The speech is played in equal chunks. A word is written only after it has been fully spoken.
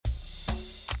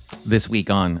This week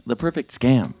on The Perfect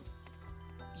Scam.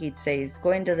 He'd say he's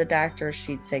going to the doctor.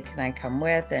 She'd say, can I come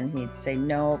with? And he'd say,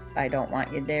 no, I don't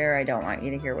want you there. I don't want you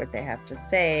to hear what they have to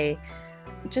say.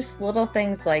 Just little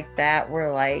things like that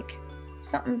were like,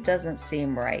 something doesn't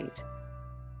seem right.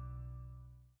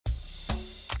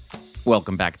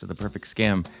 Welcome back to The Perfect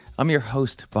Scam. I'm your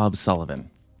host, Bob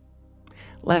Sullivan.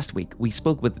 Last week, we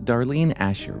spoke with Darlene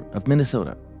Asher of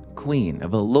Minnesota, queen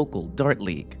of a local dart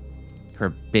league. Her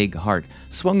big heart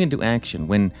swung into action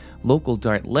when local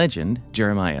dart legend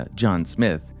Jeremiah Jon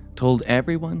Smith told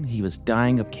everyone he was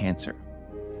dying of cancer.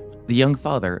 The young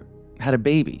father had a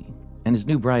baby, and his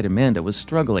new bride Amanda was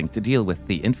struggling to deal with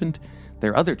the infant,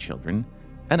 their other children,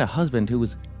 and a husband who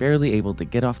was barely able to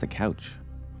get off the couch.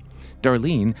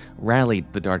 Darlene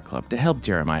rallied the dart club to help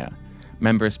Jeremiah.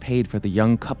 Members paid for the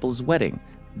young couple's wedding,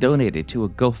 donated to a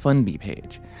GoFundMe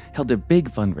page, held a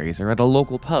big fundraiser at a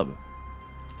local pub.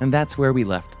 And that's where we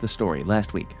left the story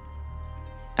last week.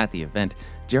 At the event,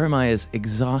 Jeremiah's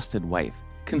exhausted wife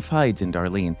confides in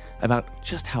Darlene about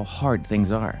just how hard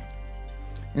things are.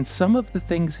 And some of the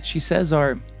things she says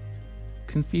are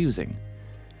confusing.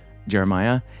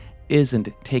 Jeremiah isn't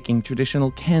taking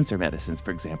traditional cancer medicines, for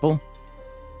example.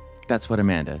 That's what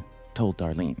Amanda told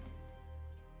Darlene.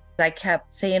 I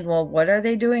kept saying, well, what are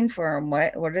they doing for him?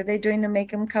 What are they doing to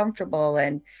make him comfortable?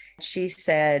 And she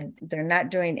said, they're not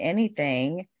doing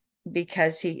anything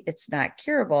because it's not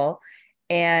curable.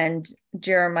 And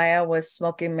Jeremiah was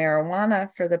smoking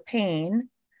marijuana for the pain.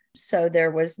 So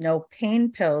there was no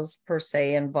pain pills per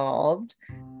se involved.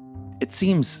 It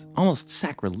seems almost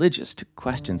sacrilegious to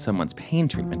question someone's pain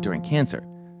treatment during cancer,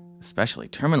 especially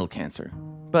terminal cancer.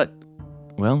 But,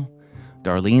 well,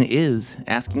 Darlene is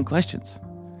asking questions.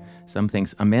 Some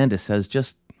things Amanda says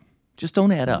just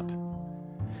don't add up.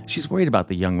 She's worried about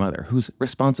the young mother who's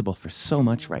responsible for so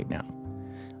much right now.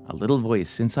 A little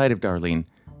voice inside of Darlene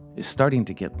is starting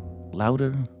to get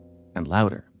louder and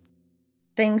louder.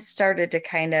 Things started to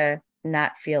kind of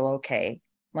not feel okay.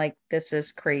 Like, this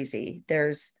is crazy.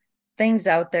 There's things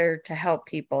out there to help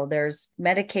people. There's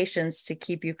medications to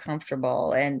keep you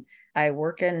comfortable. And I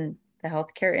work in the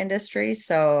healthcare industry,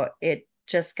 so it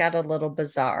just got a little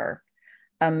bizarre.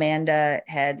 Amanda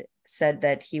had said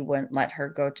that he wouldn't let her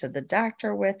go to the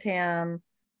doctor with him.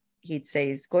 He'd say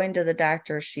he's going to the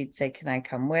doctor. She'd say, can I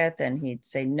come with? And he'd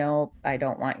say, no, I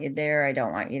don't want you there. I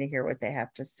don't want you to hear what they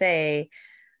have to say.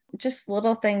 Just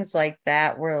little things like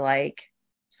that were like,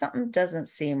 something doesn't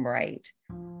seem right.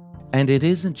 And it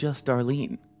isn't just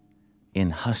Darlene. In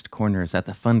hushed corners at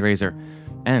the fundraiser,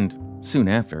 and soon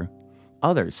after,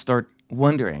 others start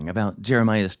wondering about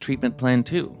Jeremiah's treatment plan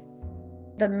too.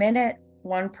 The minute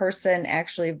one person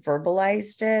actually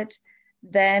verbalized it,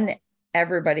 then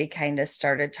everybody kind of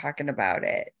started talking about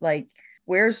it. Like,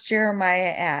 where's Jeremiah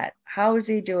at? How is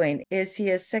he doing? Is he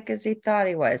as sick as he thought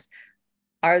he was?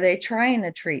 Are they trying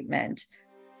a treatment?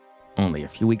 Only a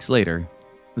few weeks later,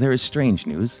 there is strange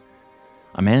news.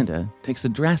 Amanda takes a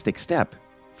drastic step,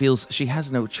 feels she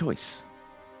has no choice.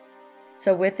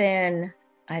 So within,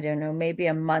 I don't know, maybe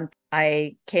a month,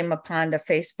 I came upon a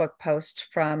Facebook post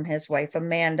from his wife,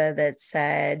 Amanda, that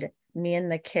said, me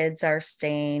and the kids are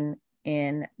staying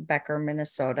in Becker,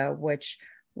 Minnesota, which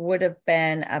would have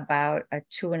been about a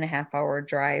 2.5-hour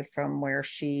drive from where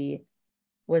she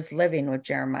was living with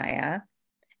Jeremiah.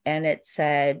 And it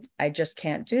said, I just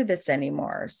can't do this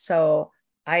anymore. So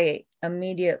I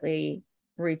immediately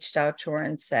reached out to her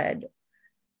and said,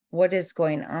 what is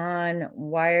going on?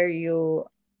 Why are you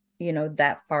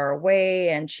that far away?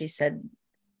 And she said,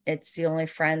 it's the only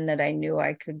friend that I knew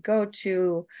I could go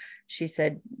to. She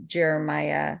said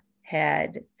Jeremiah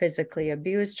had physically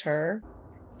abused her,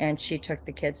 and she took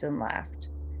the kids and left.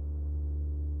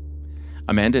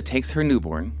 Amanda takes her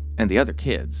newborn and the other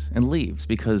kids and leaves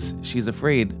because she's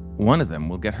afraid one of them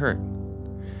will get hurt.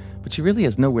 But she really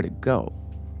has nowhere to go.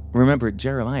 Remember,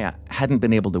 Jeremiah hadn't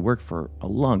been able to work for a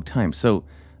long time, so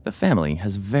the family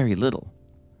has very little.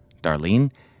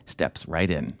 Darlene steps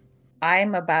right in.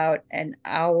 I'm about an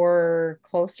hour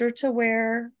closer to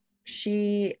where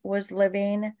she was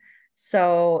living,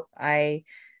 so I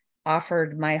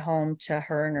offered my home to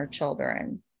her and her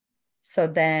children. So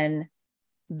then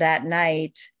that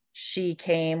night, she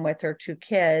came with her 2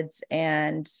 kids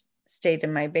and stayed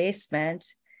in my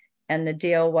basement. And the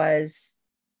deal was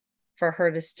for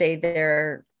her to stay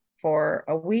there for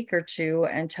a week or 2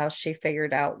 until she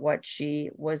figured out what she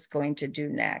was going to do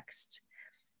next.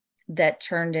 That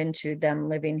turned into them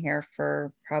living here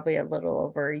for probably a little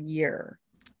over a year.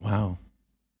 Wow.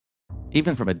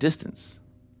 Even from a distance,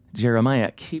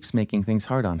 Jeremiah keeps making things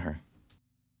hard on her.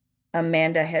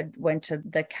 Amanda had went to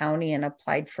the county and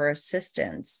applied for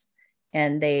assistance.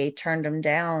 and they turned him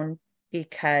down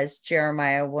because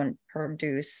Jeremiah wouldn't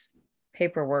produce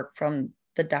paperwork from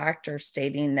the doctor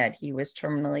stating that he was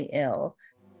terminally ill.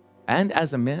 And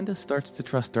as Amanda starts to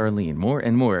trust Darlene more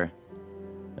and more,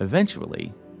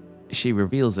 eventually, she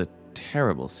reveals a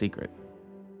terrible secret.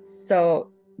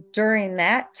 So during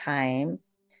that time,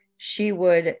 she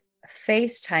would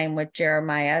FaceTime with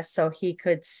Jeremiah so he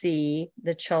could see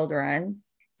the children.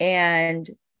 And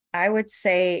I would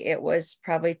say it was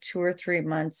probably 2 or 3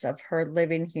 months of her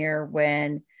living here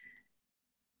when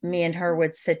me and her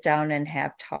would sit down and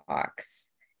have talks.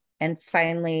 And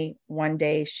finally, one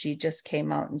day she just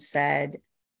came out and said,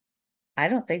 I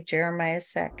don't think Jeremiah's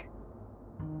sick.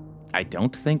 I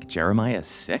don't think Jeremiah's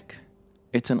sick?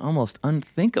 It's an almost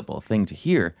unthinkable thing to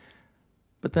hear,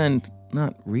 but then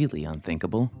not really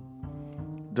unthinkable.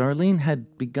 Darlene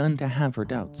had begun to have her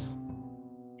doubts.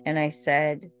 And I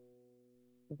said,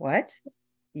 what?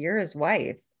 You're his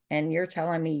wife, and you're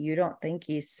telling me you don't think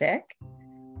he's sick?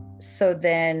 So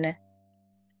then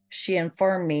she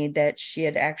informed me that she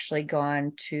had actually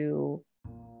gone to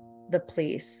the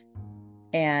police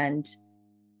and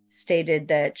stated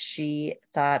that she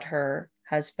thought her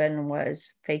husband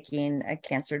was faking a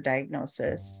cancer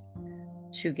diagnosis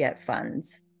to get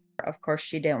funds. Of course,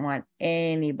 she didn't want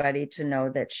anybody to know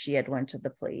that she had went to the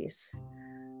police.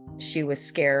 She was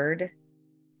scared,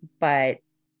 but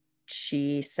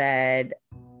she said,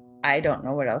 I don't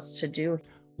know what else to do.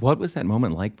 What was that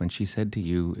moment like when she said to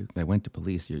you, I went to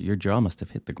police? Your jaw must have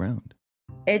hit the ground.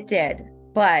 It did,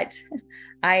 but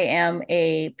I am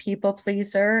a people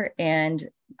pleaser, and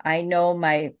I know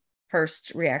my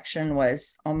first reaction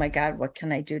was, oh my God, what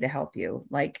can I do to help you?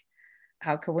 Like,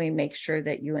 how can we make sure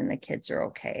that you and the kids are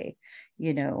okay?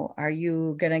 You know, are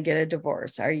you going to get a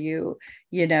divorce? Are you,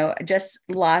 just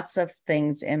lots of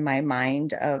things in my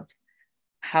mind of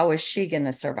how is she going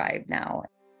to survive now?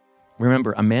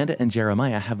 Remember, Amanda and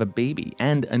Jeremiah have a baby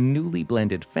and a newly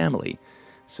blended family,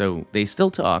 so they still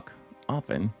talk,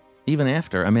 often, even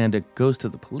after Amanda goes to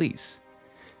the police.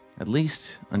 At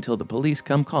least until the police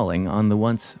come calling on the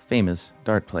once famous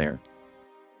dart player.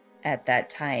 At that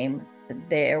time,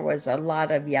 there was a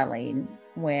lot of yelling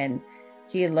when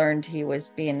he learned he was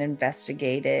being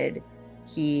investigated.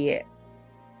 He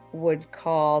would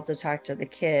call to talk to the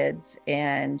kids,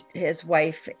 and his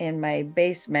wife in my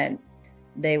basement,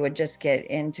 they would just get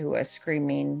into a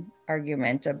screaming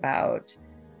argument about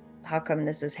how come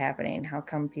this is happening? How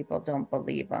come people don't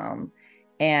believe him?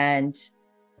 And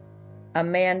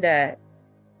Amanda,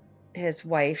 his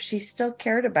wife, she still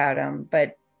cared about him,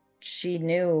 but she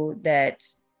knew that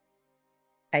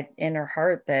in her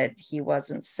heart that he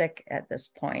wasn't sick at this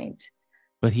point.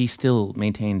 But he still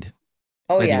maintained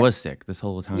that he was sick this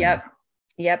whole time.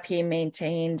 Yep, he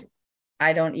maintained.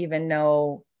 I don't even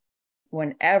know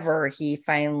whenever he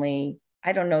finally,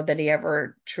 I don't know that he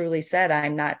ever truly said,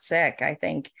 I'm not sick. I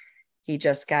think he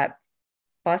just got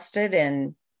busted,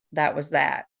 and that was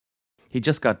that. He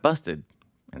just got busted,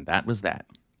 and that was that.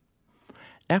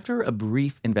 After a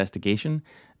brief investigation,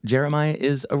 Jeremiah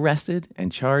is arrested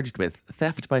and charged with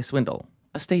theft by swindle,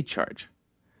 a state charge.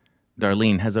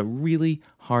 Darlene has a really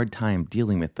hard time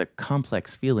dealing with the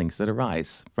complex feelings that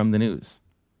arise from the news.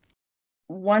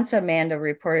 Once Amanda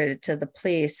reported it to the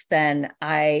police, then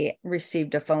I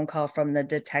received a phone call from the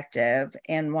detective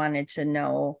and wanted to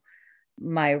know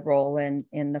my role in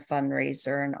the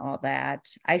fundraiser and all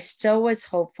that. I still was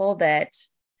hopeful that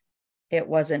it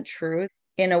wasn't true.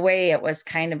 In a way, it was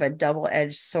kind of a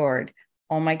double-edged sword.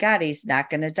 Oh my God, he's not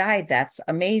going to die. That's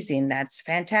amazing. That's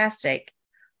fantastic.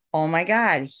 Oh my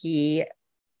God, he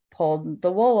pulled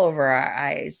the wool over our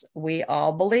eyes. We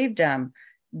all believed him.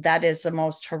 That is the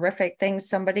most horrific thing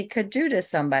somebody could do to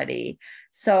somebody.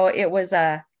 So it was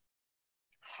a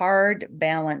hard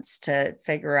balance to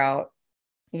figure out,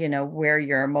 where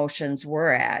your emotions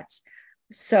were at.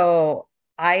 So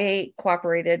I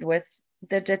cooperated with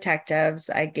the detectives.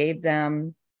 I gave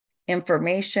them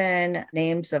information,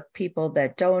 names of people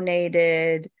that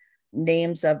donated,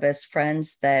 names of his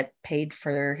friends that paid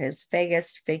for his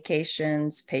Vegas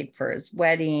vacations, paid for his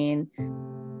wedding.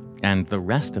 And the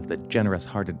rest of the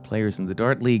generous-hearted players in the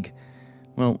Dart League,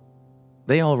 well,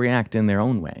 they all react in their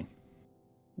own way.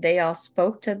 They all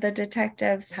spoke to the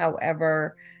detectives.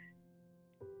 However,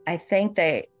 I think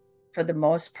for the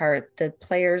most part, the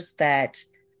players that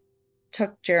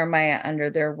took Jeremiah under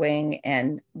their wing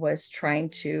and was trying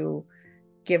to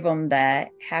give him the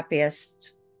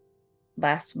happiest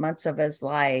last months of his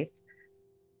life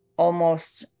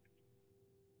almost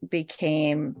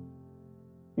became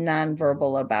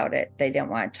nonverbal about it. They didn't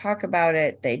want to talk about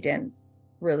it. They didn't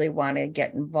really want to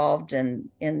get involved in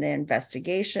the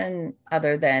investigation,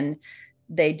 other than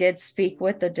They did speak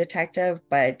with the detective,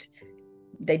 but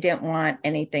they didn't want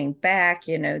anything back.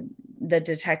 The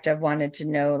detective wanted to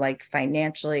know, like,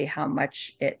 financially how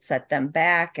much it set them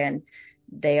back. And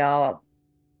they all,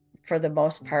 for the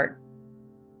most part,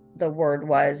 the word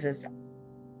is,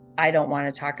 I don't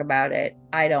want to talk about it.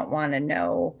 I don't want to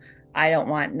know. I don't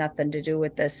want nothing to do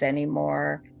with this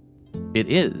anymore. It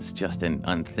is just an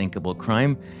unthinkable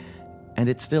crime, and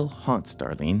it still haunts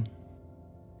Darlene.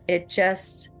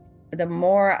 The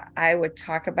more I would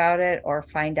talk about it or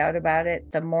find out about it,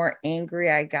 the more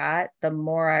angry I got, the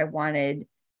more I wanted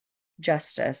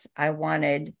justice. I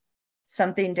wanted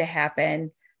something to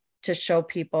happen to show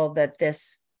people that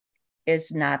this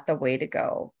is not the way to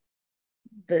go.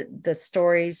 The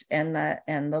stories and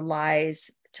the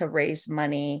lies to raise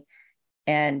money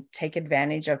and take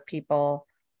advantage of people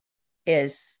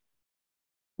is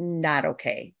not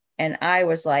okay. And I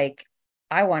was like,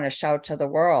 I want to shout to the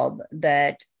world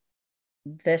that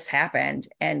this happened.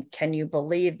 And can you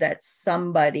believe that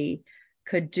somebody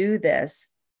could do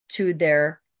this to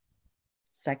their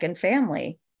second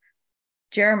family?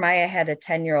 Jeremiah had a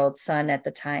 10-year-old son at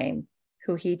the time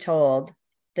who he told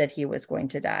that he was going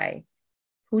to die.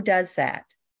 Who does that?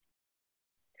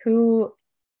 Who,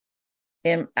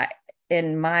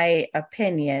 in my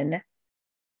opinion,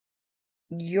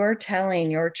 you're telling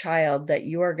your child that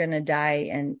you are going to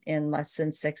die in less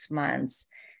than 6 months,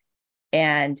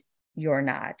 and you're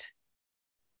not.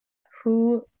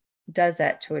 Who does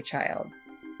that to a child?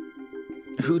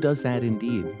 Who does that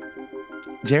indeed?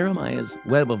 Jeremiah's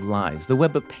web of lies, the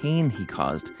web of pain he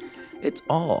caused, it's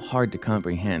all hard to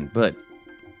comprehend, but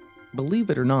believe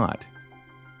it or not,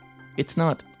 it's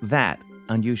not that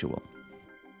unusual.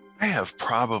 I have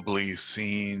probably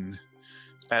seen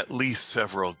at least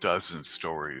several dozen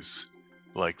stories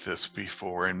like this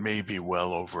before, and maybe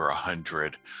well over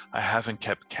 100. I haven't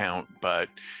kept count, but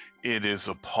it is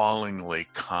appallingly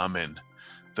common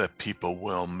that people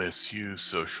will misuse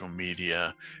social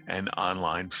media and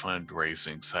online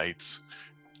fundraising sites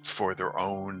for their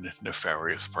own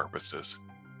nefarious purposes.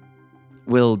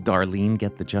 Will Darlene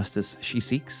get the justice she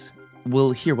seeks?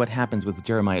 We'll hear what happens with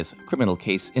Jeremiah's criminal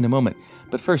case in a moment.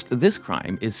 But first, this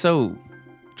crime is so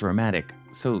dramatic,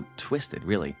 so twisted,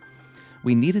 really.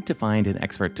 We needed to find an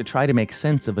expert to try to make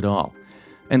sense of it all.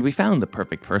 And we found the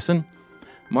perfect person.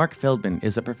 Mark Feldman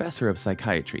is a professor of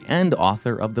psychiatry and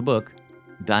author of the book,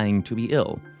 Dying to Be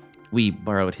Ill. We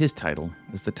borrowed his title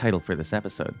as the title for this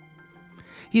episode.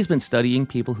 He's been studying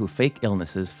people who fake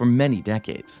illnesses for many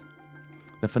decades.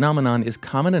 The phenomenon is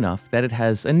common enough that it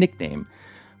has a nickname,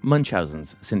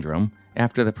 Munchausen's syndrome,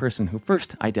 after the person who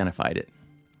first identified it.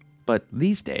 But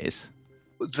these days...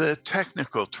 The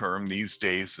technical term these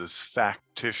days is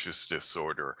factitious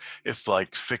disorder. It's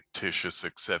like fictitious,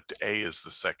 except A is the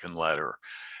second letter.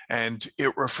 And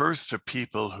it refers to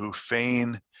people who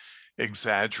feign,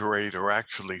 exaggerate, or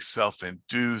actually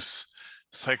self-induce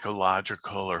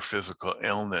psychological or physical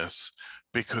illness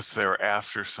because they're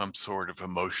after some sort of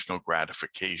emotional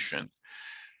gratification.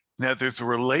 Now, there's a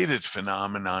related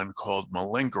phenomenon called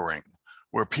malingering,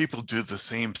 where people do the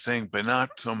same thing, but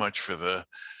not so much for the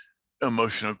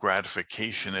emotional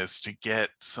gratification as to get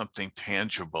something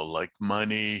tangible like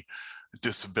money,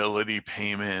 disability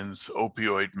payments,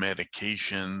 opioid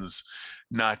medications,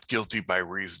 not guilty by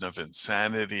reason of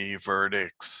insanity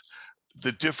verdicts.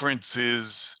 The difference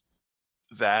is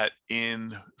that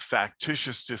in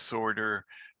factitious disorder,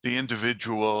 the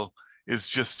individual is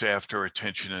just after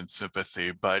attention and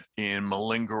sympathy, but in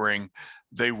malingering,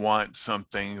 they want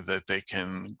something that they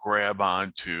can grab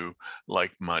onto,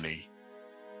 like money.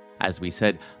 As we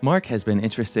said, Mark has been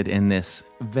interested in this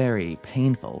very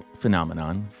painful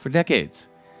phenomenon for decades.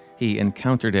 He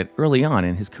encountered it early on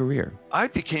in his career. I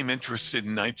became interested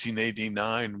in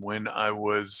 1989 when I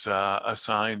was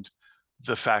assigned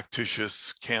the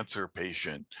factitious cancer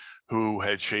patient who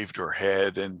had shaved her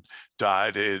head and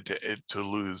dieted to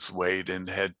lose weight and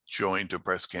had joined a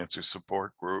breast cancer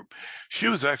support group. She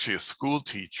was actually a school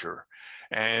teacher,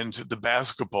 and the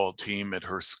basketball team at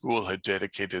her school had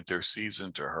dedicated their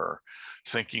season to her,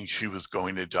 thinking she was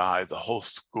going to die. The whole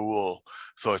school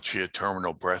thought she had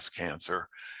terminal breast cancer.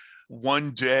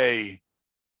 One day,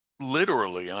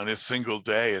 literally on a single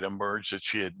day, it emerged that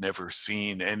she had never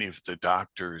seen any of the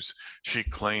doctors she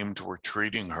claimed were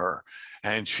treating her,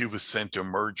 and she was sent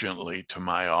emergently to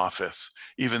my office.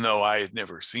 Even though I had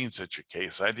never seen such a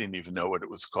case, I didn't even know what it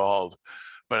was called.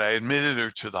 But I admitted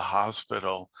her to the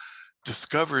hospital,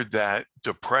 discovered that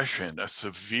depression, a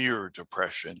severe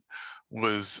depression,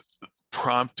 was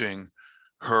prompting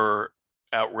her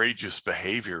outrageous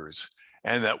behaviors.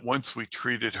 and that once we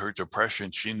treated her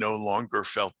depression, she no longer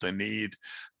felt the need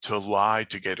to lie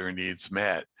to get her needs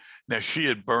met. Now, she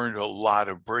had burned a lot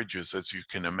of bridges, as you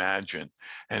can imagine.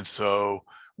 And so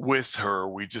with her,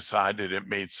 we decided it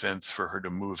made sense for her to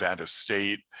move out of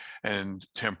state and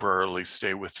temporarily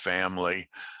stay with family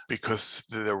because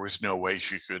there was no way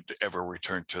she could ever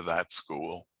return to that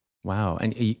school. Wow.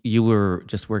 And you were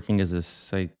just working as a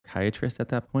psychiatrist at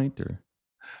that point, or?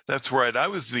 That's right. I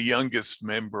was the youngest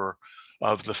member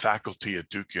of the faculty at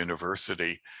Duke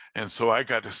University. And so I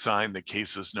got assigned the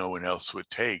cases no one else would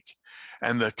take.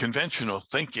 And the conventional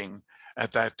thinking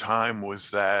at that time was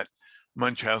that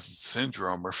Munchausen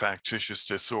syndrome or factitious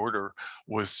disorder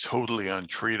was totally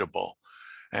untreatable.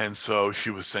 And so she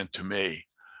was sent to me.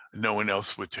 No one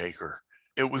else would take her.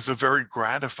 It was a very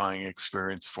gratifying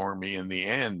experience for me in the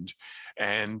end.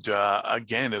 And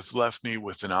again, it's left me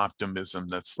with an optimism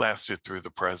that's lasted through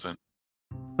the present.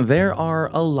 There are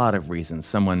a lot of reasons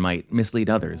someone might mislead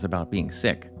others about being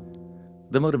sick.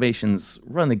 The motivations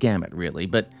run the gamut, really,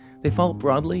 but they fall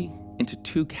broadly into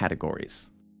two categories.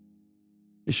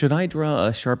 Should I draw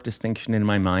a sharp distinction in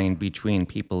my mind between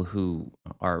people who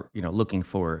are, looking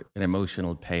for an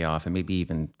emotional payoff and maybe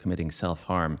even committing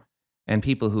self-harm, and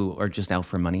people who are just out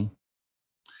for money?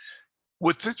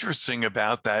 What's interesting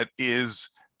about that is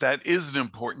an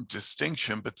important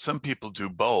distinction, but some people do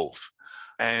both.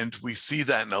 And we see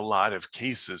that in a lot of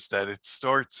cases that it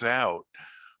starts out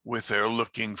with they're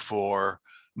looking for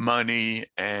money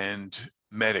and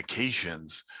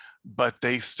medications, but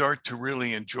they start to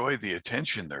really enjoy the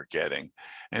attention they're getting.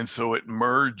 And so it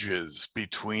merges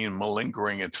between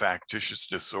malingering and factitious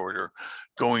disorder,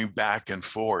 going back and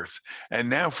forth. And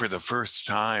now, for the first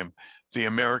time, the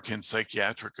American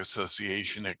Psychiatric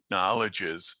Association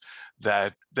acknowledges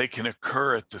that they can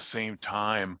occur at the same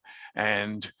time,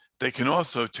 and they can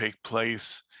also take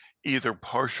place either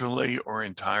partially or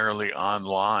entirely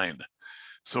online.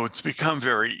 So it's become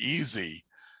very easy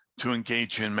to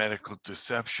engage in medical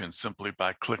deception simply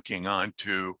by clicking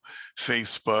onto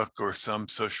Facebook or some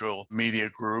social media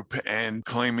group and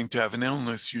claiming to have an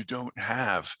illness you don't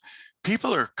have.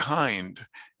 People are kind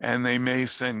and they may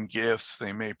send gifts,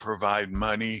 they may provide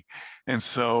money, and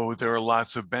so there are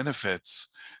lots of benefits,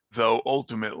 though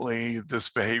ultimately this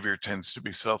behavior tends to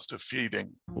be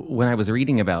self-defeating. When I was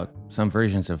reading about some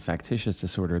versions of factitious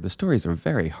disorder, the stories are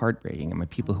very heartbreaking. I mean,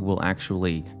 people who will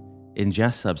actually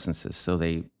ingest substances so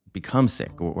they become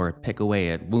sick, or pick away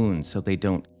at wounds so they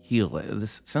don't heal.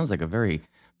 This sounds like a very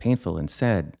painful and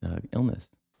sad illness.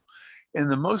 In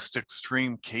the most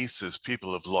extreme cases,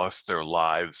 people have lost their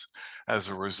lives as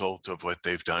a result of what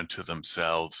they've done to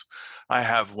themselves. I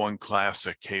have one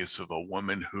classic case of a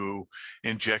woman who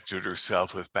injected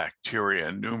herself with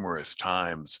bacteria numerous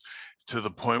times to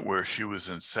the point where she was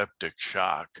in septic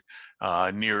shock,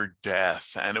 near death.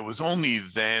 And it was only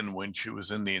then, when she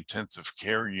was in the intensive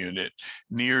care unit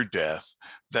near death,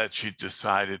 that she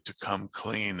decided to come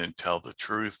clean and tell the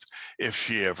truth if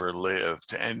she ever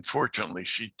lived. And fortunately,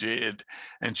 she did,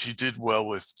 and she did well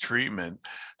with treatment.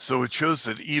 So it shows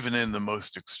that even in the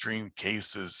most extreme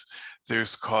cases,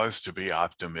 there's cause to be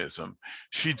optimism.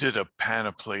 She did a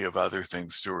panoply of other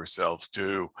things to herself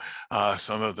too.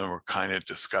 Some of them are kind of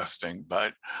disgusting,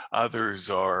 but others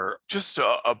are just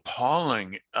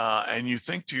appalling. And you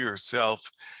think to yourself,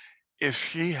 if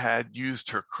she had used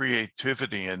her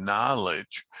creativity and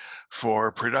knowledge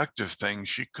for productive things,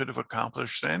 she could have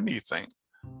accomplished anything.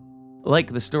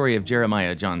 Like the story of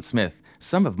Jeremiah Jon Smith,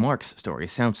 some of Mark's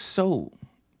stories sound so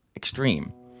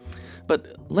extreme.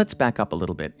 But let's back up a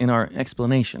little bit in our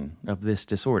explanation of this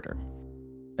disorder.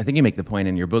 I think you make the point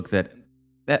in your book that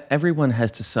everyone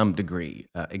has, to some degree,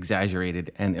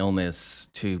 exaggerated an illness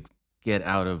to get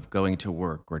out of going to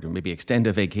work, or to maybe extend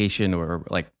a vacation, or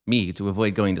like me, to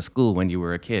avoid going to school when you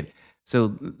were a kid.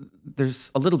 So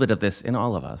there's a little bit of this in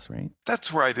all of us, right?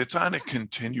 That's right. It's on a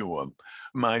continuum.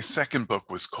 My second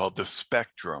book was called The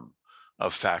Spectrum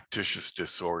of Factitious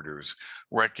Disorders,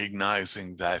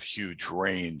 recognizing that huge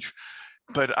range.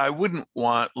 But I wouldn't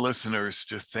want listeners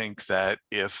to think that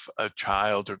if a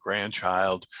child or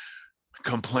grandchild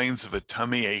complains of a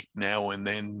tummy ache now and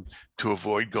then to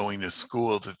avoid going to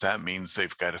school, that means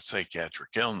they've got a psychiatric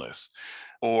illness.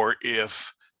 Or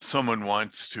if someone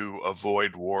wants to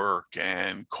avoid work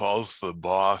and calls the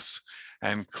boss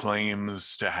and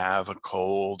claims to have a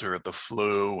cold or the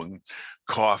flu and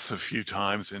coughs a few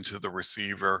times into the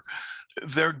receiver,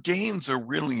 their gains are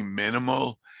really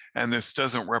minimal, and this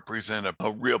doesn't represent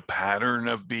a real pattern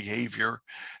of behavior.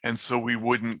 And so we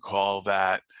wouldn't call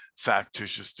that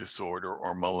factitious disorder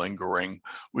or malingering.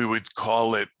 We would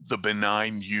call it the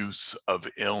benign use of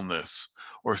illness,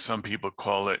 or some people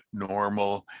call it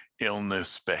normal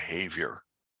illness behavior.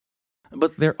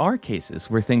 But there are cases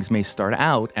where things may start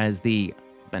out as the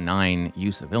benign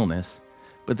use of illness,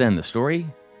 but then the story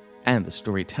and the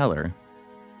storyteller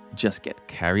just get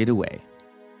carried away.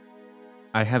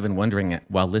 I have been wondering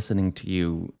while listening to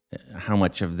you how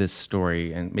much of this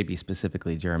story, and maybe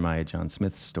specifically Jeremiah Jon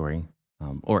Smith's story,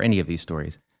 or any of these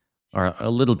stories, are a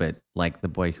little bit like The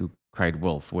Boy Who Cried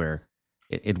Wolf, where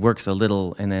it works a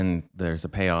little and then there's a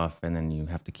payoff and then you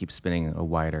have to keep spinning a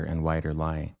wider and wider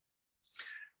lie.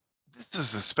 This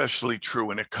is especially true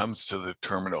when it comes to the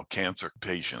terminal cancer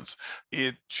patients.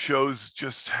 It shows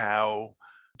just how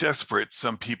desperate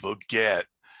some people get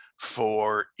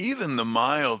for even the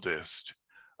mildest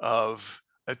of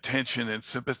attention and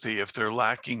sympathy if they're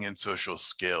lacking in social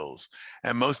skills.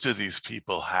 And most of these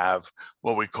people have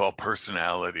what we call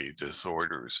personality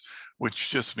disorders, which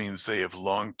just means they have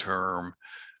long-term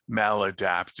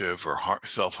maladaptive or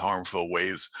self-harmful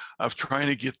ways of trying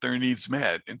to get their needs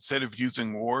met. Instead of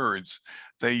using words,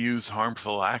 they use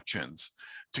harmful actions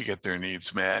to get their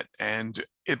needs met. And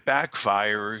it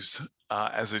backfires,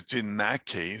 as it did in that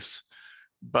case,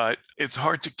 but it's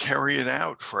hard to carry it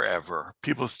out forever.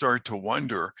 People start to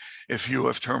wonder, if you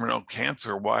have terminal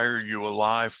cancer, why are you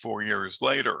alive 4 years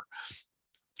later?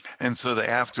 And so they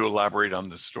have to elaborate on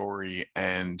the story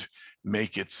and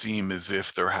make it seem as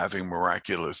if they're having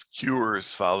miraculous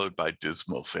cures followed by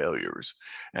dismal failures.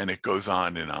 And it goes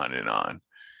on and on and on.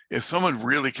 If someone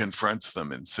really confronts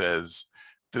them and says,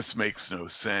 this makes no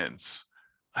sense,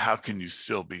 how can you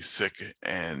still be sick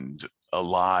and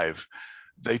alive?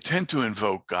 They tend to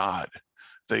invoke God.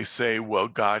 They say, well,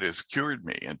 God has cured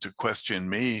me. And to question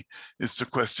me is to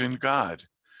question God.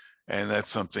 And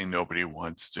that's something nobody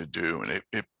wants to do. And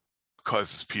it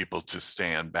causes people to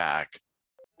stand back.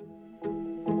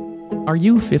 Are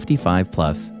you 55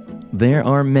 plus? There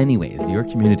are many ways your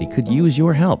community could use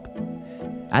your help.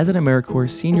 As an AmeriCorps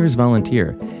Seniors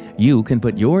volunteer, you can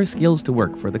put your skills to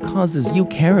work for the causes you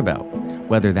care about,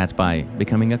 whether that's by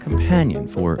becoming a companion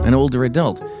for an older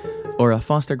adult, or a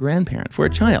foster grandparent for a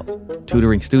child,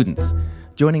 tutoring students,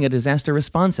 joining a disaster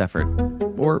response effort,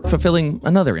 or fulfilling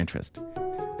another interest.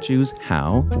 Choose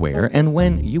how, where, and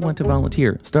when you want to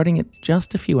volunteer, starting at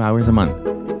just a few hours a month.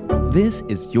 This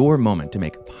is your moment to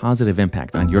make a positive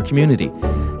impact on your community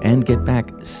and get back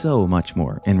so much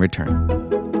more in return.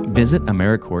 Visit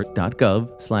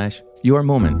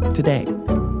AmeriCorps.gov/yourmoment today.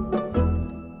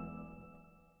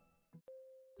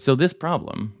 So this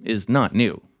problem is not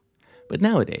new. But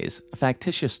nowadays, a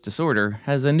factitious disorder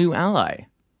has a new ally: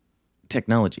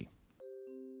 technology.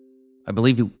 I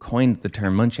believe you coined the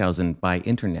term Munchausen by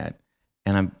internet,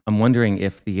 and I'm wondering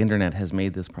if the internet has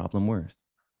made this problem worse.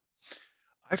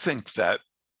 I think that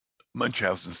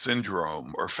Munchausen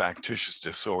syndrome or factitious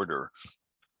disorder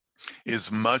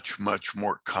is much, much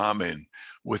more common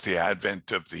with the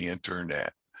advent of the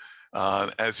internet.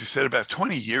 As you said, about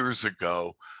 20 years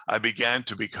ago, I began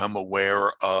to become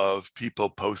aware of people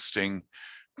posting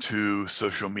to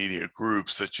social media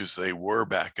groups, such as they were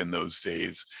back in those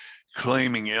days,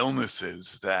 claiming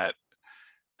illnesses that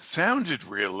sounded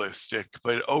realistic,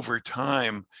 but over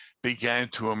time began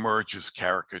to emerge as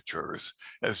caricatures,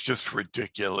 as just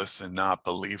ridiculous and not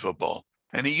believable.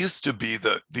 And it used to be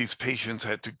that these patients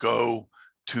had to go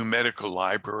to medical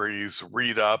libraries,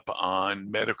 read up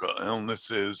on medical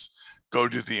illnesses, go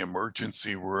to the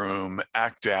emergency room,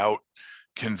 act out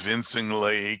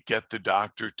convincingly, get the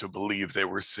doctor to believe they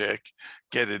were sick,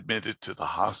 get admitted to the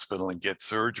hospital and get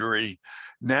surgery.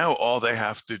 Now all they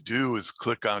have to do is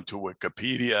click onto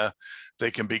Wikipedia.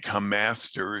 They can become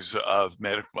masters of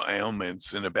medical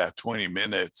ailments in about 20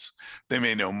 minutes. They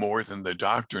may know more than the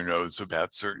doctor knows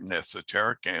about certain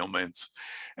esoteric ailments,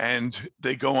 and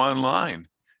they go online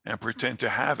and pretend to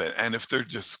have it. And if they're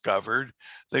discovered,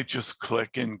 they just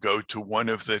click and go to one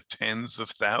of the tens of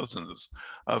thousands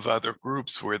of other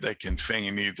groups where they can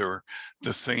feign either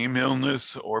the same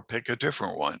illness or pick a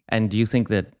different one. And do you think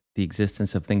that the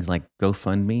existence of things like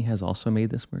GoFundMe has also made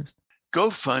this worse?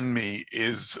 GoFundMe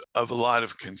is of a lot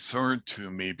of concern to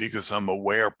me because I'm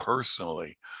aware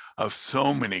personally of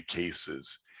so many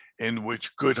cases in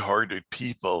which good-hearted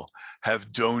people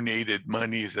have donated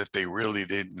money that they really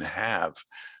didn't have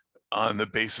on the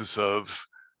basis of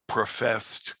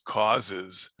professed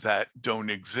causes that don't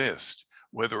exist,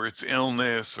 whether it's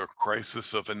illness or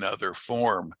crisis of another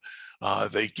form.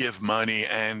 They give money,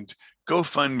 and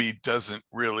GoFundMe doesn't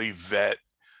really vet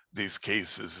these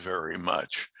cases very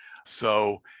much.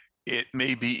 So it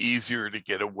may be easier to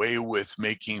get away with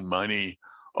making money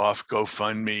off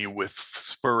GoFundMe with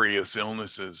spurious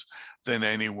illnesses than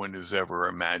anyone has ever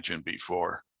imagined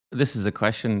before. This is a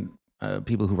question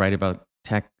people who write about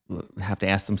tech have to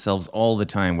ask themselves all the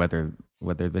time, whether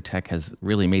the tech has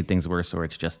really made things worse or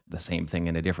it's just the same thing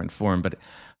in a different form. But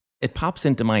it pops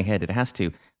into my head, it has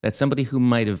to, that somebody who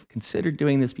might have considered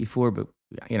doing this before, but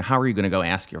how are you going to go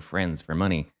ask your friends for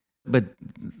money? But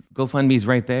GoFundMe's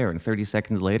right there, and 30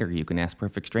 seconds later, you can ask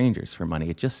perfect strangers for money.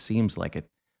 It just seems like it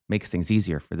makes things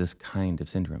easier for this kind of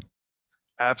syndrome.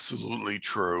 Absolutely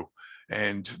true.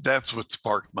 And that's what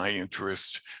sparked my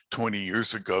interest 20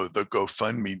 years ago. The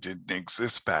GoFundMe didn't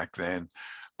exist back then.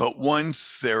 But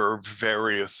once there are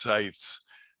various sites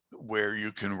where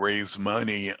you can raise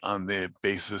money on the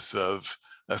basis of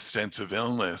ostensive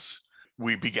illness,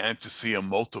 we began to see a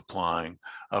multiplying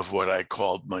of what I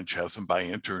called Munchausen by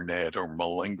internet or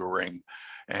malingering.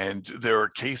 And there are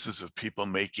cases of people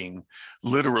making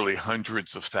literally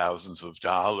hundreds of thousands of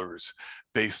dollars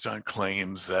based on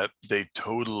claims that they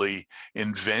totally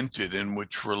invented and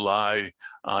which rely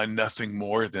on nothing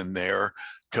more than their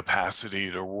capacity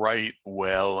to write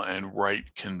well and write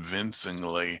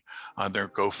convincingly on their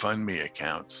GoFundMe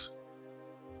accounts.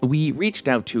 We reached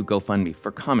out to GoFundMe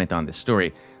for comment on this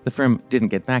story. The firm didn't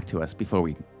get back to us before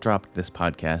we dropped this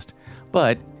podcast,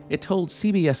 but it told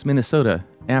CBS Minnesota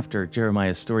after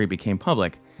Jeremiah's story became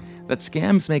public that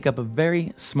scams make up a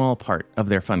very small part of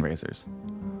their fundraisers.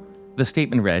 The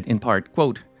statement read, in part,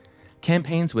 quote,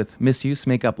 "Campaigns with misuse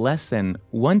make up less than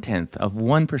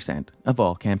 0.1% of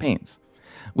all campaigns.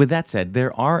 With that said,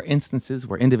 there are instances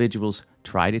where individuals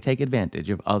try to take advantage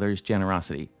of others'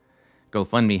 generosity.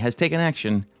 GoFundMe has taken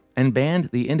action and banned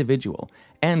the individual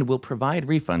and will provide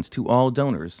refunds to all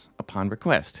donors upon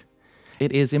request.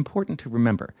 It is important to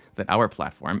remember that our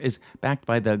platform is backed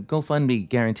by the GoFundMe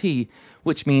guarantee,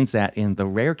 which means that in the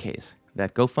rare case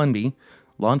that GoFundMe,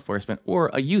 law enforcement, or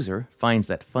a user finds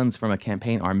that funds from a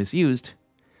campaign are misused,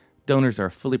 donors are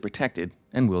fully protected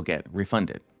and will get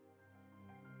refunded."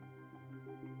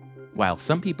 While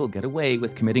some people get away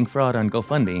with committing fraud on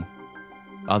GoFundMe,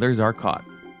 others are caught.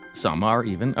 Some are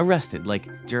even arrested, like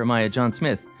Jeremiah Jon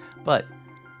Smith. But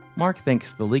Mark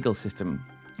thinks the legal system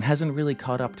hasn't really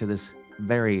caught up to this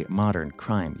very modern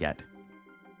crime yet.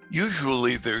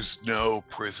 Usually there's no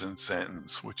prison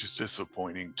sentence, which is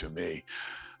disappointing to me.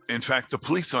 In fact, the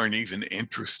police aren't even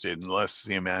interested unless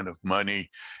the amount of money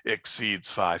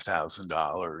exceeds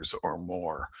 $5,000 or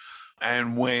more.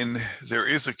 And when there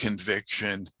is a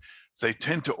conviction, they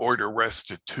tend to order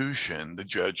restitution, the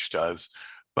judge does,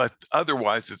 but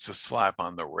otherwise it's a slap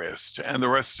on the wrist, and the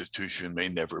restitution may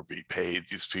never be paid.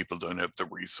 These people don't have the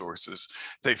resources.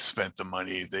 They've spent the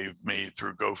money they've made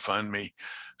through GoFundMe.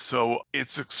 So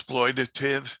it's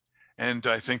exploitative, and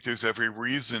I think there's every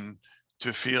reason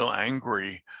to feel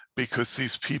angry because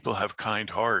these people have kind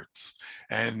hearts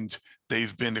and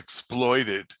they've been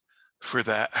exploited for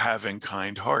that having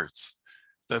kind hearts.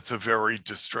 That's a very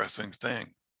distressing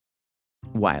thing.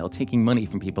 While taking money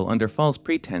from people under false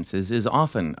pretenses is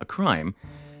often a crime,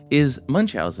 is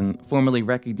Munchausen formally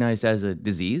recognized as a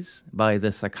disease by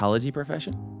the psychology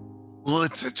profession? Well,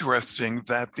 it's interesting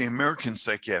that the American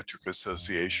Psychiatric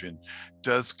Association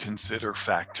does consider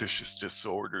factitious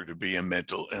disorder to be a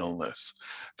mental illness.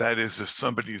 That is, if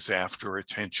somebody's after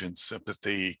attention,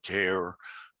 sympathy, care,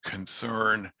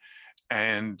 concern,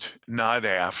 and not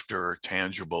after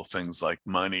tangible things like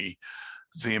money,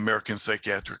 the American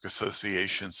Psychiatric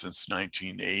Association since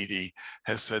 1980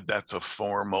 has said that's a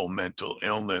formal mental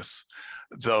illness,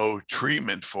 though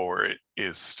treatment for it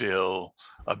is still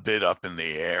a bit up in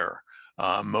the air.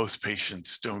 Most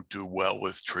patients don't do well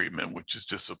with treatment, which is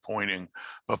disappointing,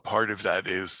 but part of that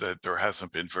is that there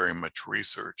hasn't been very much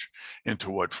research into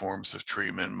what forms of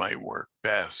treatment might work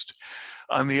best.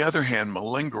 On the other hand,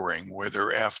 malingering, where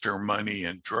they're after money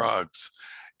and drugs,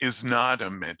 is not a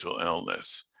mental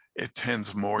illness. It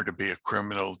tends more to be a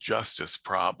criminal justice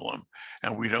problem.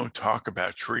 And we don't talk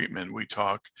about treatment, we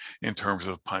talk in terms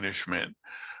of punishment.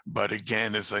 But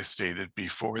again, as I stated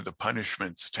before, the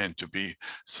punishments tend to be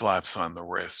slaps on the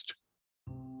wrist.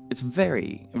 It's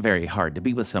very, very hard to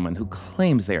be with someone who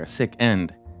claims they are sick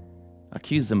and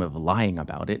accuse them of lying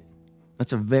about it.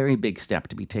 That's a very big step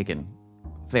to be taken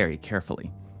very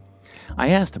carefully. I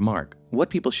asked Mark what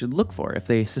people should look for if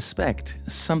they suspect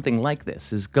something like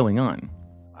this is going on.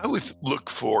 I would look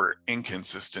for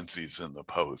inconsistencies in the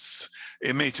posts.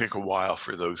 It may take a while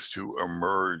for those to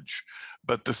emerge,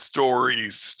 but the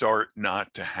stories start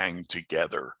not to hang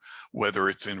together, whether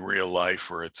it's in real life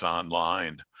or it's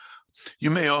online. You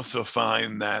may also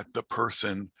find that the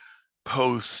person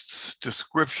posts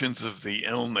descriptions of the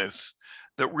illness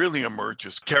that really emerge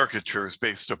as caricatures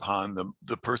based upon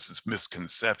the person's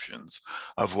misconceptions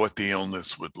of what the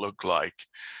illness would look like.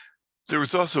 There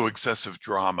was also excessive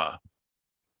drama.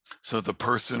 So the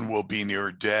person will be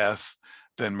near death,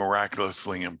 then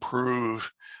miraculously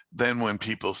improve. Then, when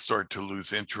people start to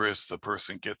lose interest, the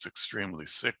person gets extremely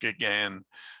sick again.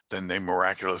 Then they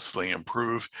miraculously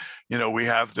improve. We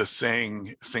have the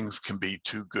saying, things can be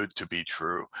too good to be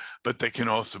true, but they can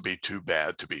also be too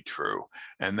bad to be true.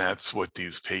 And that's what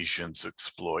these patients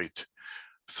exploit.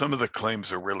 Some of the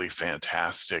claims are really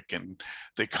fantastic and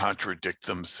they contradict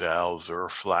themselves or are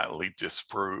flatly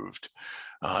disproved.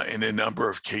 In a number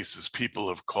of cases, people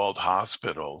have called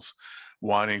hospitals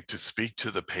wanting to speak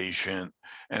to the patient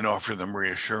and offer them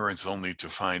reassurance, only to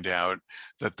find out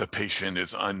that the patient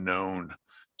is unknown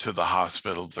to the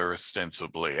hospital they're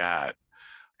ostensibly at.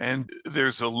 And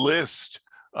there's a list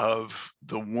of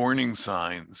the warning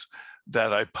signs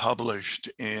that I published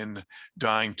in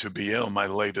Dying to Be Ill, my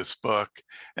latest book.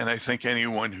 And I think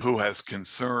anyone who has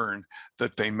concern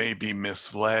that they may be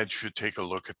misled should take a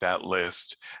look at that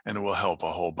list, and it will help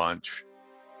a whole bunch.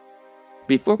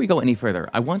 Before we go any further,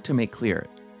 I want to make clear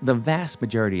the vast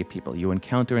majority of people you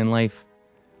encounter in life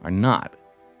are not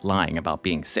lying about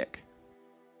being sick.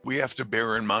 We have to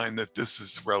bear in mind that this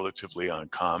is relatively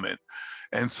uncommon.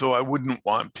 And so I wouldn't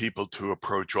want people to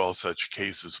approach all such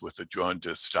cases with a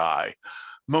jaundiced eye.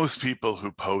 Most people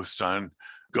who post on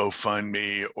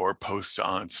GoFundMe or post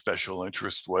on special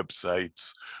interest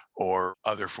websites or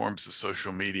other forms of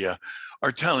social media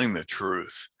are telling the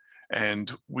truth.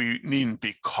 And we needn't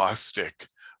be caustic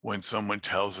when someone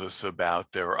tells us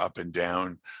about their up and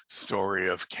down story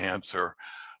of cancer.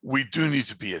 We do need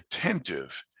to be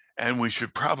attentive, and we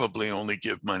should probably only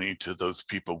give money to those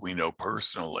people we know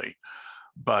personally.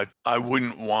 But I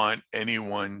wouldn't want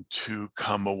anyone to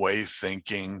come away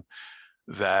thinking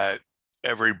that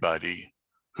everybody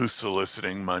who's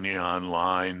soliciting money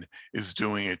online is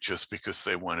doing it just because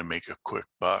they want to make a quick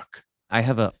buck. I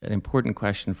have an important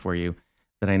question for you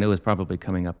that I know is probably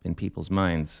coming up in people's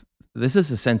minds. This is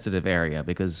a sensitive area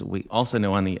because we also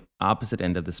know on the opposite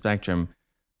end of the spectrum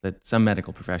that some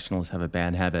medical professionals have a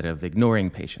bad habit of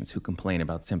ignoring patients who complain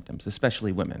about symptoms,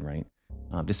 especially women, right?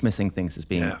 Dismissing things as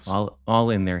being Yes. all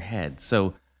in their head.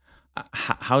 So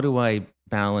how do I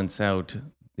balance out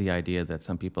the idea that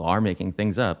some people are making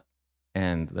things up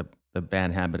and the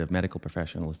bad habit of medical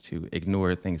professionals to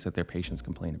ignore things that their patients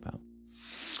complain about?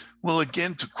 Well,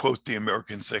 again, to quote the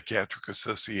American Psychiatric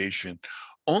Association,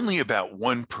 only about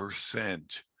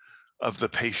 1% of the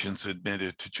patients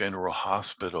admitted to general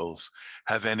hospitals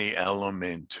have any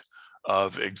element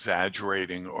of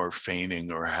exaggerating or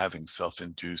feigning or having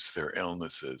self-induced their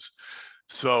illnesses.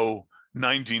 So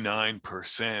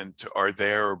 99% are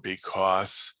there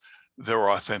because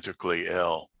they're authentically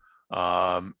ill.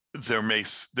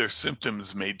 Their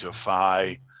symptoms may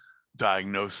defy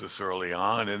diagnosis early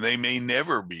on, and they may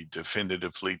never be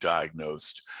definitively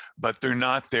diagnosed, but they're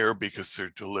not there because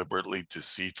they're deliberately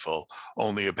deceitful.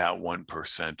 Only about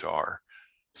 1% are.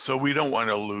 So we don't want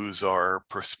to lose our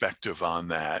perspective on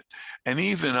that. And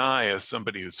even I, as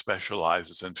somebody who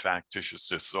specializes in factitious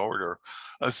disorder,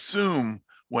 assume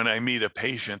when I meet a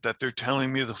patient that they're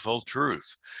telling me the full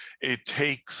truth. It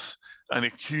takes an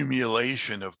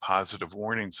accumulation of positive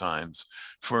warning signs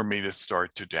for me to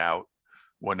start to doubt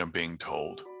what I'm being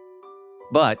told.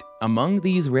 But among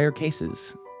these rare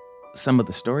cases, some of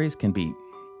the stories can be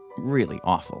really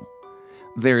awful.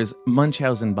 There's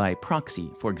Munchausen by proxy,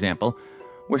 for example,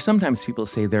 where sometimes people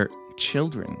say their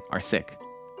children are sick,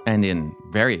 and in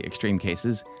very extreme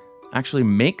cases, actually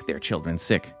make their children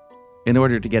sick in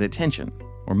order to get attention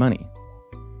or money.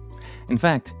 In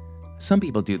fact, some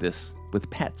people do this with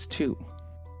pets too.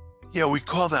 Yeah, we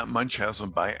call that Munchausen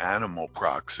by animal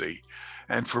proxy.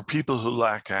 And for people who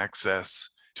lack access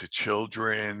to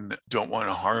children, don't want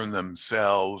to harm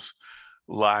themselves,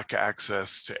 lack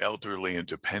access to elderly and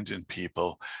dependent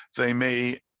people, they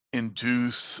may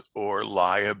induce or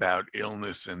lie about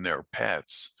illness in their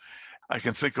pets. I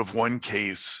can think of one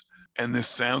case, and this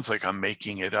sounds like I'm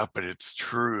making it up, but it's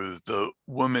true. The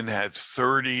woman had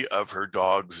 30 of her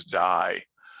dogs die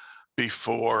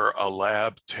before a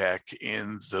lab tech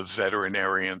in the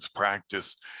veterinarian's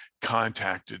practice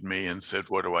contacted me and said,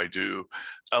 what do I do?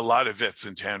 A lot of vets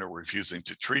in town are refusing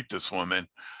to treat this woman,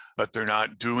 but they're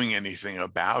not doing anything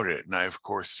about it. And I, of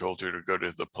course, told her to go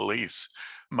to the police.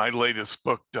 My latest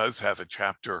book does have a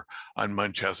chapter on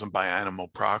Munchausen by animal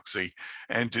proxy,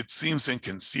 and it seems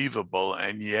inconceivable,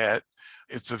 and yet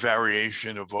it's a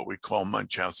variation of what we call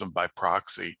Munchausen by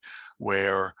proxy,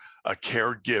 where a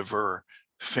caregiver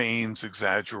feigns,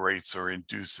 exaggerates, or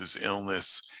induces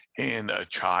illness in a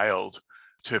child,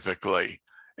 typically.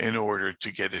 in order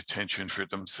to get attention for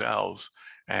themselves.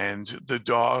 And the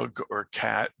dog or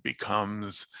cat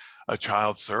becomes a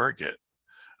child surrogate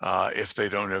if they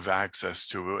don't have access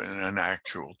to an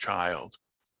actual child.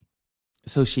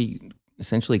 So she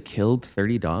essentially killed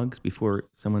 30 dogs before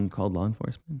someone called law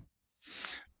enforcement?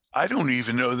 I don't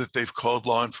even know that they've called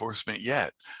law enforcement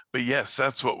yet, but yes,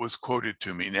 that's what was quoted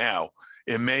to me. Now,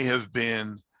 it may have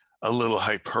been a little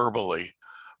hyperbole,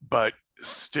 but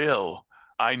still,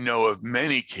 I know of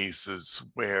many cases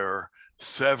where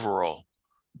several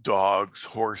dogs,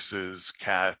 horses,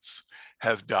 cats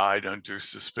have died under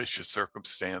suspicious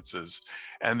circumstances.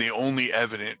 And the only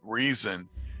evident reason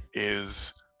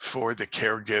is for the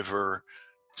caregiver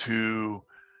to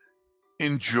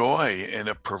enjoy, in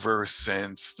a perverse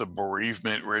sense, the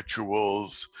bereavement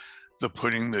rituals, the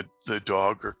putting the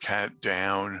dog or cat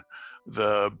down,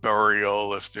 the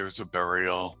burial, if there's a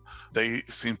burial. They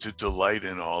seem to delight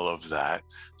in all of that.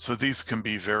 So these can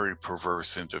be very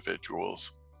perverse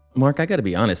individuals. Mark, I got to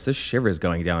be honest, this shiver's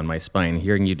going down my spine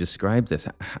hearing you describe this.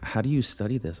 How do you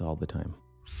study this all the time?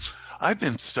 I've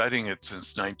been studying it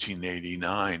since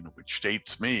 1989, which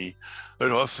dates me,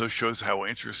 but also shows how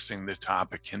interesting the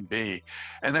topic can be.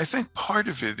 And I think part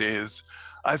of it is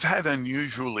I've had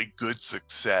unusually good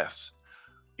success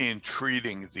in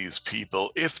treating these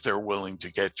people if they're willing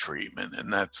to get treatment,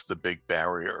 and that's the big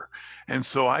barrier. And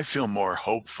so I feel more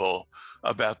hopeful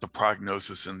about the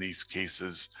prognosis in these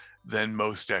cases than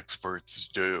most experts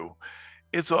do.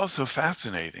 It's also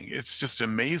fascinating. It's just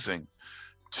amazing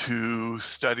to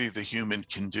study the human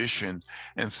condition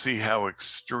and see how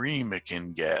extreme it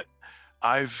can get.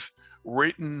 I've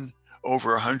written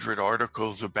over 100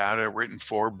 articles about it, written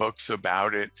 4 books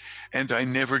about it, and I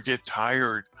never get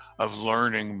tired of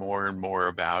learning more and more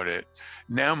about it.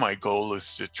 Now my goal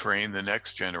is to train the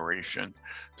next generation.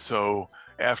 So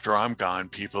after I'm gone,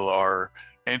 people are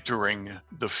entering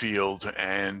the field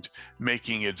and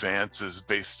making advances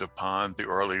based upon the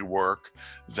early work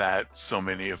that so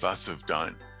many of us have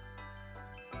done.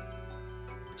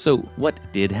 So, what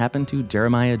did happen to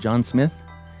Jeremiah Jon Smith?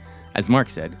 As Mark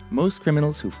said, most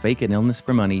criminals who fake an illness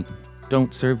for money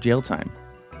don't serve jail time.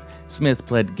 Smith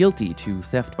pled guilty to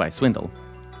theft by swindle,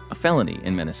 a felony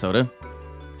in Minnesota.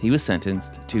 He was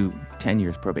sentenced to 10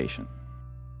 years probation.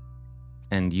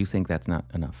 And you think that's not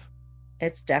enough?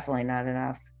 It's definitely not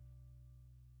enough.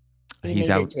 He He's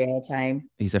needed out. jail time.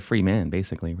 He's a free man,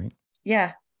 basically, right?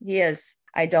 Yeah, he is.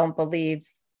 I don't believe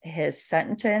his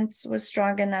sentence was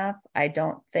strong enough. I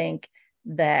don't think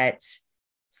that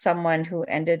someone who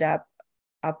ended up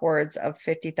upwards of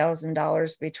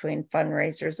 $50,000 between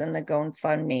fundraisers and the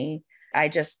GoFundMe, I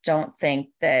just don't think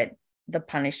that the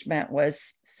punishment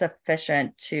was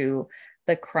sufficient to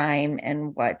the crime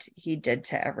and what he did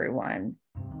to everyone.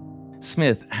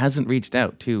 Smith hasn't reached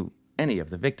out to any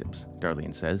of the victims,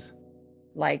 Darlene says.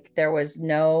 Like, there was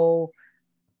no,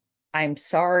 I'm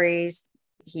sorry.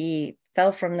 He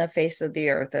fell from the face of the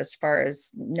earth as far as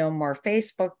no more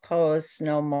Facebook posts,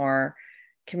 no more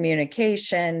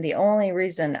communication. The only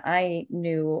reason I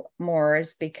knew more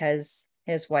is because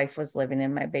his wife was living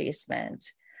in my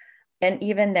basement. And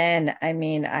even then, I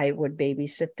mean, I would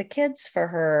babysit the kids for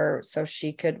her so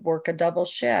she could work a double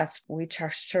shift. We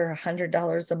charged her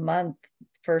 $100 a month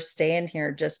for staying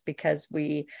here just because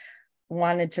we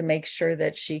wanted to make sure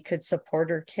that she could support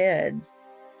her kids.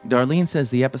 Darlene says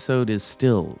the episode is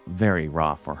still very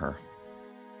raw for her.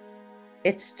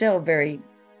 It's still very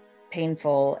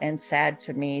painful and sad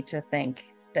to me to think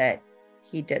that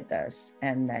he did this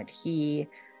and that he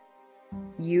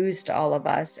used all of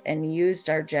us and used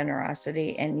our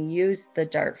generosity and used the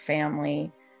Dart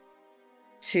family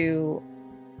to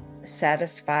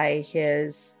satisfy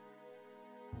his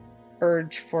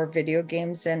urge for video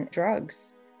games and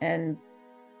drugs. And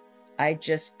I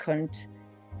just couldn't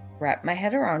wrap my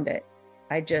head around it.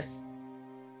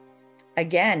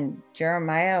 Again,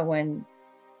 Jeremiah, when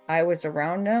I was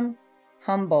around him,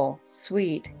 humble,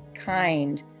 sweet,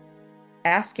 kind,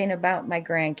 asking about my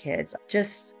grandkids.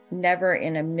 Just never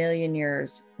in a million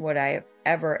years would I have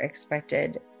ever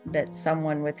expected that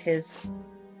someone with his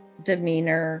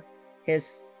demeanor,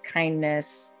 his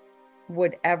kindness,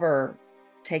 would ever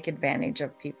take advantage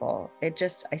of people.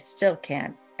 I still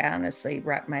can't honestly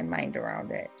wrap my mind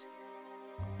around it.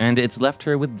 And it's left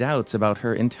her with doubts about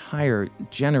her entire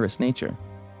generous nature.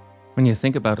 When you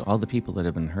think about all the people that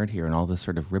have been hurt here and all the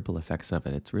sort of ripple effects of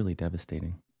it, it's really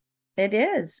devastating. It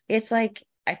is. It's like,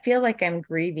 I feel like I'm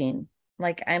grieving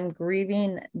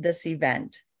this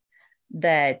event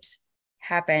that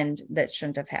happened that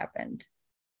shouldn't have happened.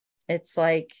 It's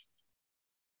like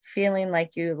feeling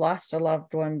like you lost a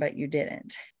loved one, but you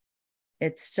didn't.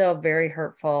 It's still very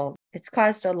hurtful. It's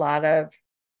caused a lot of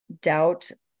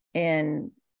doubt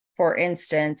in, for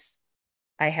instance,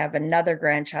 I have another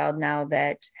grandchild now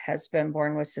that has been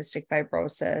born with cystic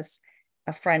fibrosis.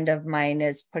 A friend of mine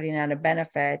is putting on a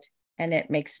benefit, and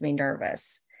it makes me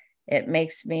nervous. It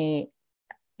makes me,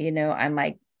 I'm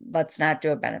like, let's not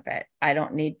do a benefit. I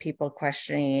don't need people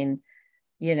questioning,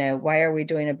 why are we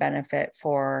doing a benefit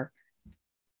for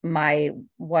my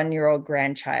 1-year-old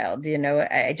grandchild?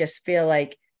 I just feel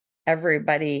like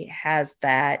everybody has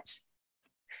that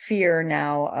fear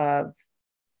now of,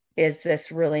 is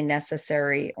this really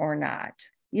necessary or not?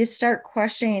 You start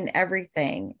questioning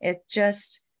everything. It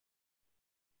just,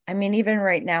 even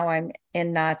right now I'm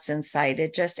in knots inside.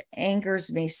 It just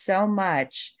angers me so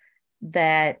much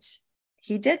that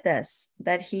he did this,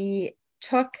 that he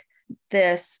took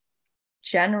this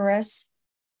generous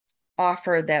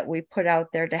offer that we put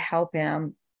out there to help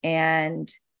him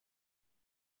and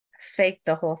faked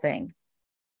the whole thing.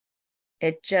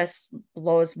 It just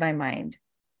blows my mind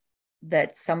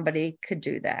that somebody could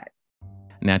do that.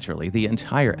 Naturally, the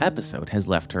entire episode has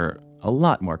left her a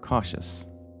lot more cautious.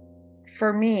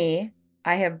 For me,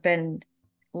 I have been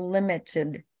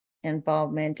limited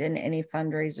involvement in any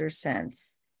fundraiser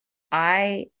since.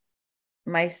 I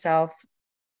myself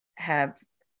have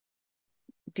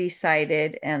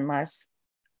decided, unless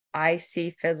I see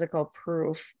physical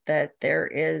proof that there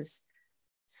is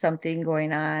something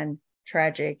going on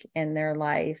tragic in their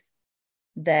life,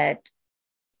 that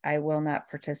I will not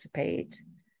participate.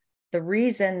 The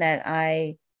reason that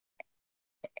I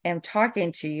am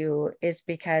talking to you is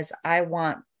because I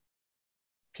want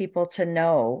people to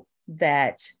know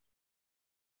that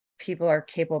people are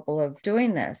capable of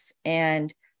doing this.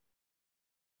 And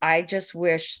I just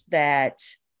wish that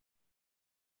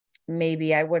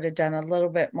maybe I would have done a little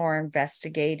bit more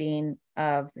investigating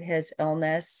of his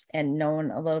illness and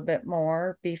known a little bit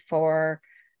more before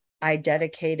I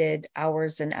dedicated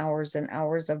hours and hours and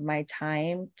hours of my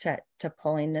time to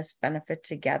pulling this benefit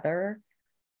together.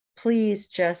 Please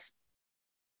just,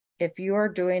 if you are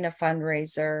doing a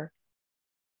fundraiser,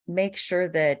 make sure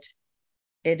that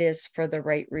it is for the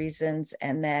right reasons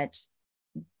and that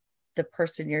the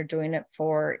person you're doing it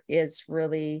for is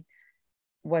really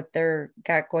what they're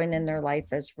got going in their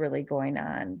life is really going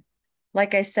on.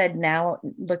 Like I said, now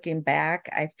looking back,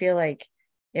 I feel like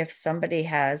if somebody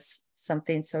has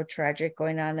something so tragic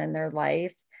going on in their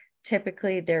life,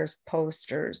 typically there's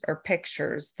posters or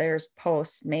pictures, there's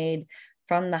posts made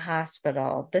from the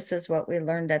hospital. This is what we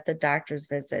learned at the doctor's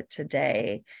visit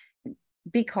today.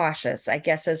 Be cautious, I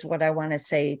guess, is what I want to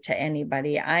say to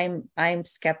anybody. I'm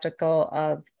skeptical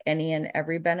of any and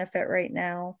every benefit right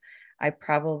now. I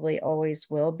probably always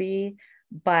will be,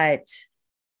 but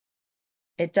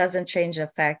it doesn't change the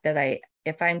fact that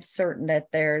if I'm certain that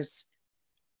there's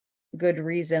good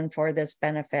reason for this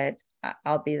benefit,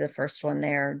 I'll be the first one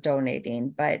there donating.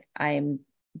 But I'm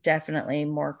definitely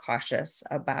more cautious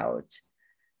about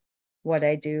what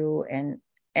I do. And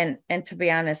to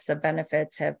be honest, the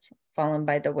benefits have fallen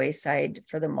by the wayside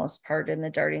for the most part in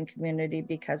the Darlene community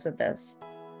because of this.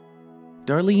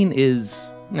 Darlene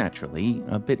is, naturally,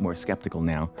 a bit more skeptical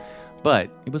now, but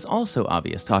it was also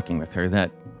obvious talking with her that,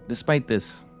 despite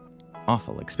this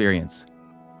awful experience,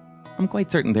 I'm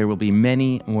quite certain there will be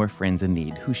many more friends in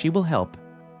need who she will help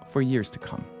for years to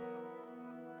come.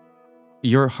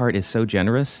 Your heart is so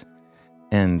generous,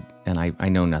 and I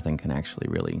know nothing can actually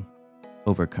really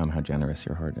overcome how generous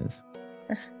your heart is.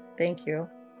 Thank you.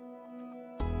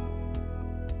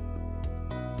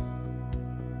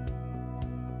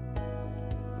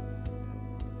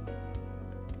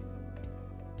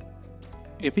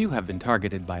 If you have been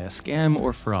targeted by a scam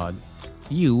or fraud,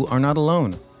 you are not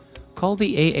alone. Call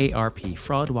the AARP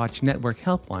Fraud Watch Network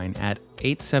helpline at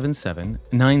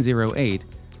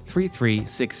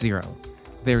 877-908-3360.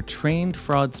 Their trained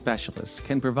fraud specialists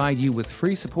can provide you with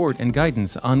free support and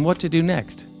guidance on what to do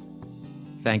next.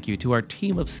 Thank you to our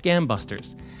team of scam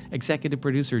busters, executive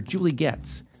producer Julie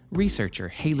Getz, researcher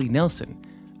Haley Nelson,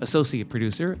 associate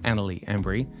producer Annalie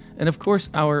Embry, and of course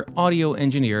our audio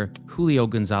engineer Julio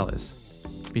Gonzalez.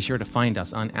 Be sure to find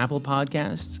us on Apple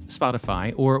Podcasts,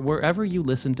 Spotify, or wherever you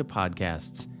listen to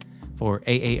podcasts. For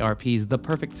AARP's The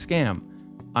Perfect Scam,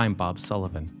 I'm Bob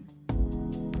Sullivan.